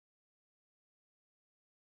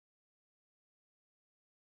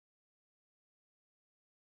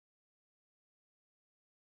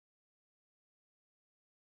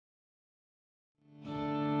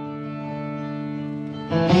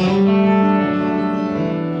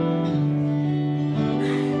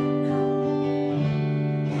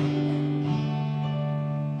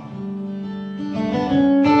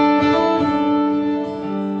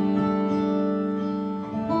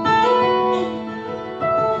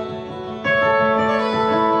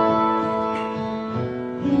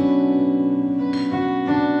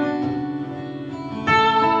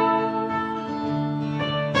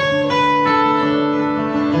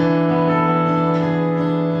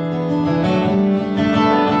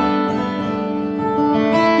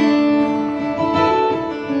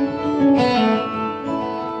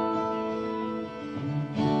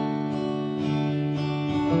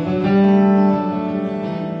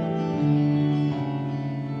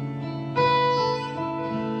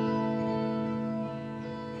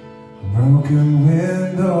Broken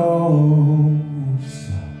windows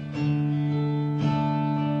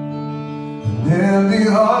and empty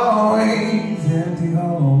hallways, empty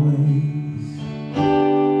hallways.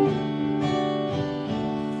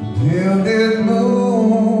 Gilded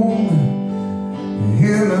moon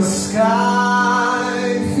in the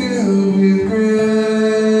sky filled with gray.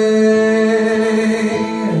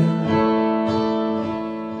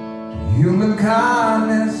 Human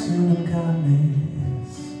kindness, human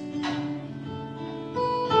kindness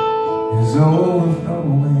is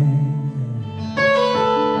overflowing,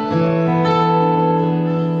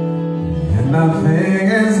 and nothing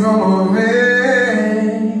is gonna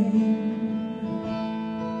rain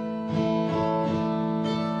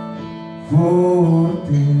for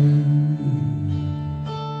thee.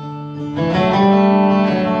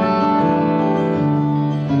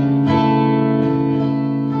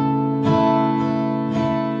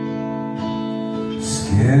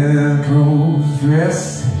 Scarecrows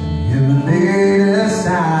dressed in the latest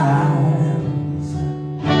styles,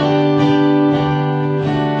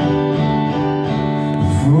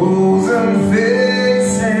 frozen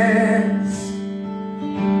faces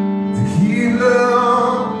to keep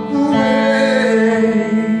love away.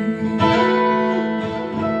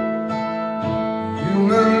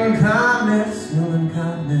 Human kindness, human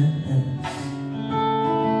kindness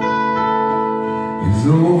is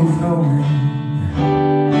overflowing,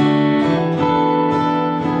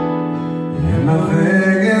 and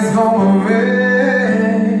nothing is gonna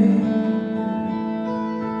rain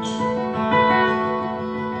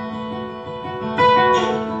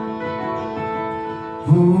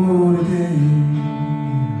for today.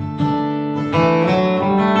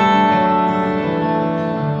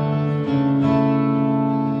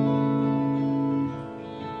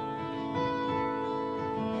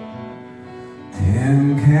 Tin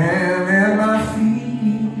can at my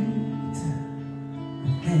feet, I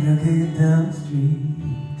think I'll take it down the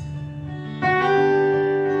street.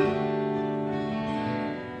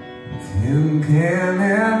 Tin can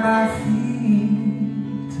at my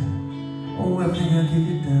feet, oh, I think I'll take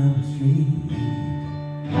it down the street.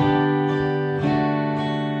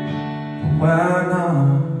 Why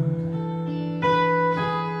not?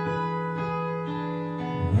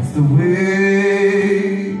 That's the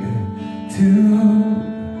way to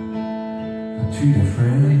treat a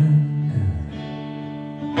friend.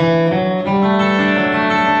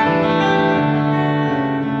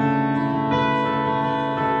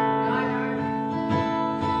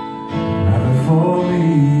 Rather for me,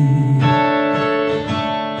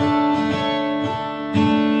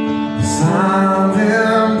 the sound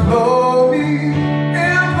implore me,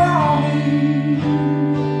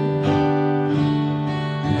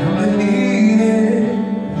 and I need it,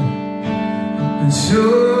 and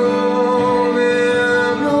show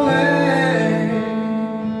them the way.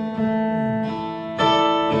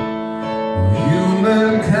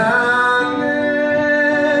 Human kindness,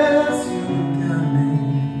 human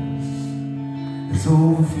kindness is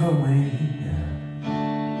overflowing,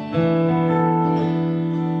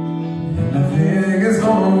 and nothing is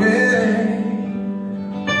gonna win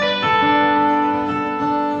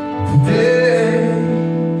today.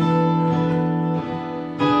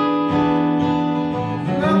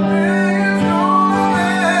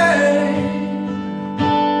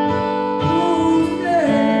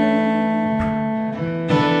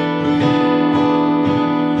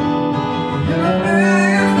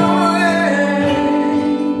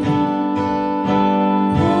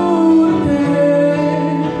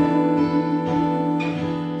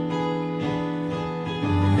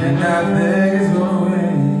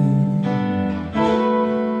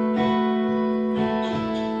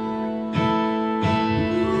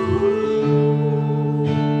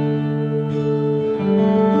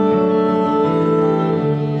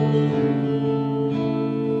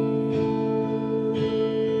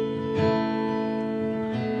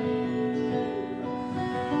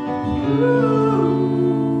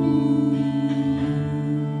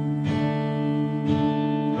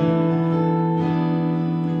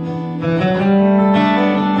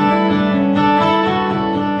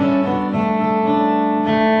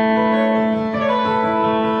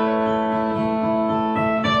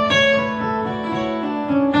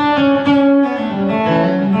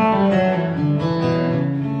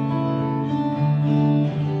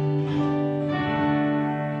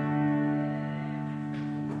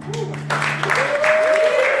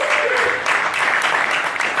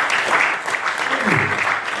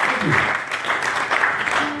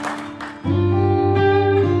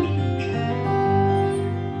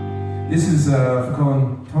 This is for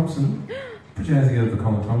Colin Thompson. Put your hands together for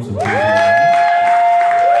Colin Thompson. What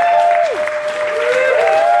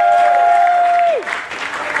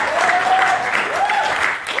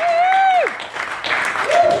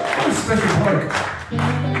a special bloke.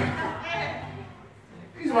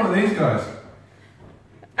 He's one of these guys.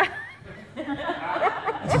 That's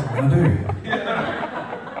what I want to do.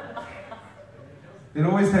 It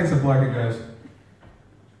always takes a bloke that goes,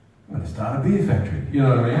 I'm going to start a beer factory. You know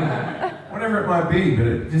what I mean? Whatever it might be, but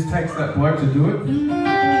it just takes that bloke to do it.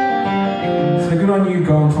 So good on you,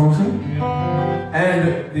 Colin Thompson.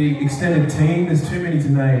 And the extended team. There's too many to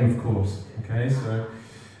name, of course. Okay, so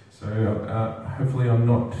hopefully I'm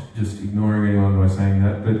not just ignoring anyone by saying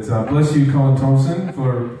that. But bless you, Colin Thompson,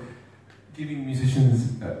 for giving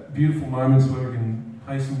musicians beautiful moments where we can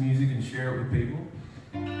play some music and share it with people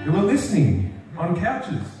who are listening on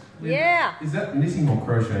couches. Yeah. Is that knitting or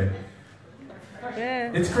crochet?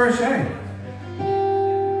 Yeah. It's crochet.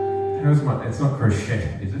 How's my? It's not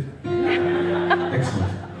crochet, is it?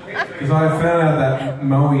 Excellent. Because I found out that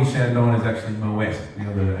Moe Chandon is actually Moet the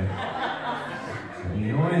other day. So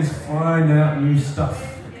you always find out new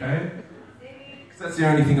stuff, okay? Because that's the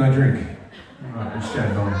only thing I drink. Right, it's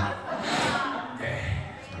Chandon. Yeah,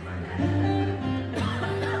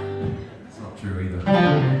 it's not true either.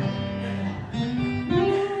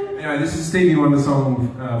 Anyway, this is Stevie Wonder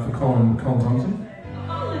song for Colin Thompson.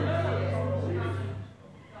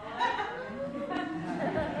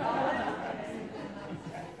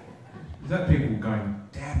 Is that people going,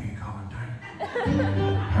 damn you, Colin,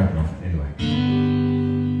 don't? Hope not, anyway.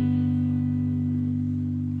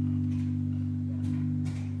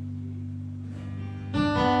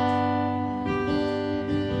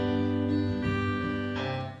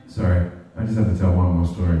 Sorry, I just have to tell one more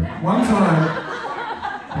story. One time,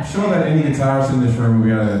 I'm sure that any guitarist in this room will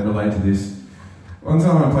be able to relate to this. One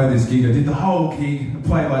time I played this gig, I did the whole gig, I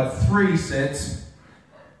played like 3 sets,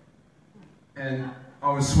 and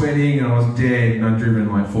I was sweating and I was dead, and I'd driven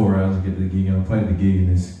like 4 hours to get to the gig, and I played the gig in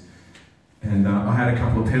this. And I had a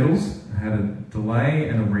couple of pedals. I had a delay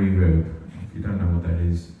and a reverb. If you don't know what that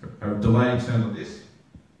is. A delay sounds like this.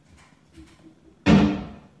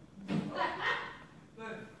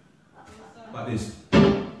 Like this.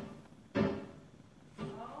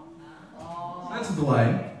 That's a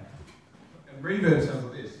delay. And reverb sounds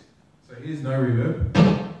like this. So here's no reverb.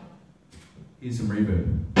 Here's some reverb.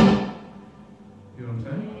 You know what I'm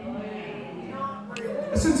saying?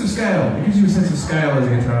 A sense of scale. It gives you a sense of scale as a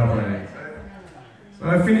guitar player. So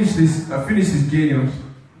I finished this gig and I was,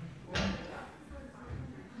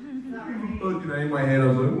 in my head I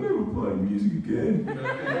was like, I'm never playing music again.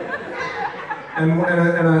 And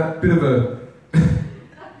a bit of a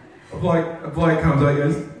bloke comes out and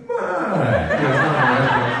goes,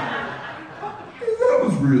 that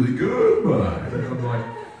was really good, mate. And I'm like,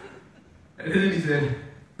 and then he said,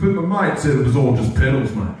 but my mate said it was all just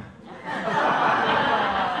pedals, mate.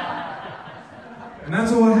 And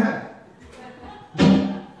that's all I had.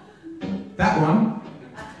 That one.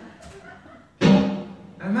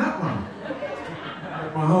 And that one.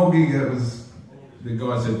 My whole gig, it was, the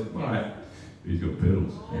guy said, mate, he's got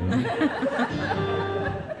pedals, you know?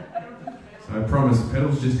 So I promise,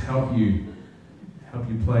 pedals just help you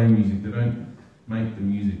play music. They don't make the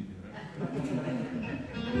music. So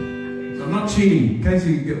I'm not cheating. In case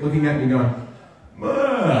you get looking at me going,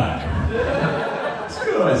 man, this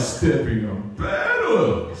guy's stepping on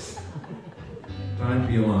pedals. Don't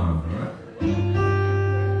be alarmed, all right?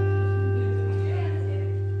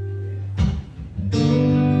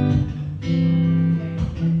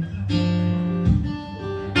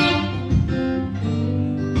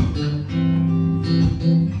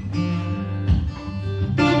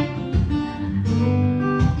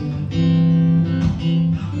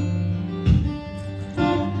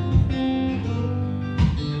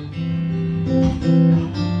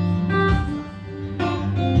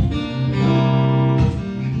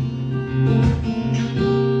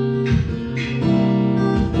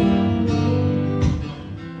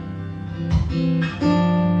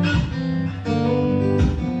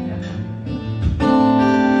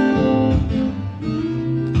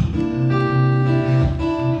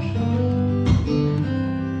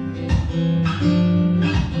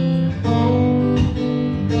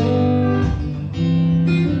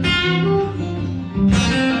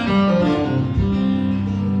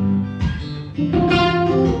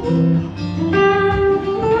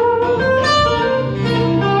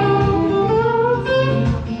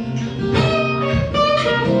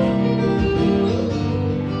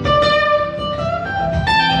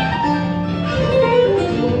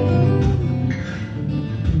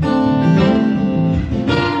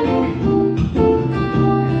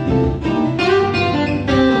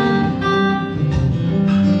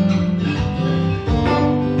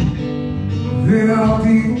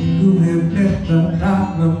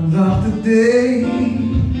 day.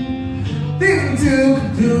 Thinking to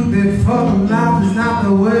conclude that fucking life is not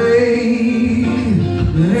the way.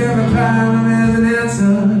 But every problem has an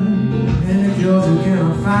answer, and if yours you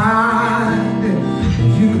cannot find,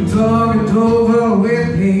 if you can talk it over with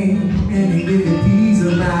me, and you give you peace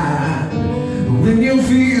of mind. When you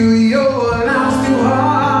feel your life's too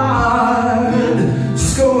hard,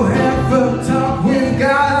 just go have a talk with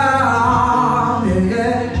God.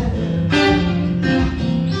 Yeah.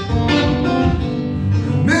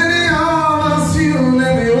 Many of us feel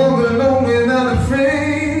that we walk alone without a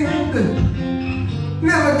friend.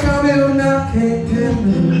 Never come in, I can't tell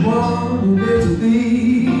anyone where to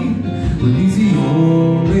lead. But he's the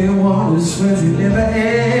only one who swears he never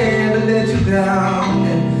ever let you down.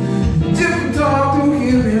 And you can talk to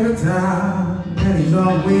him every time, and he's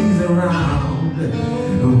always around.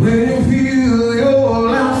 When you feel your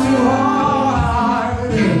life's too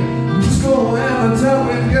hard, just go have a talk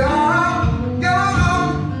with God. God,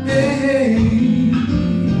 yeah.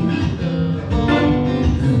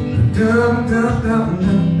 Dun, dun, dun,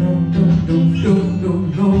 dun, dun, dun, dun, dun,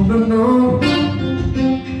 dun, dun, dun.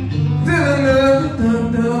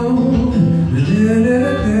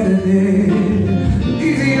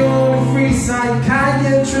 He's the only free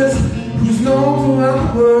psychiatrist who's known throughout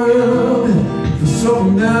the world for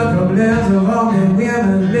solving the problems of all men,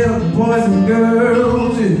 women, little boys and girls.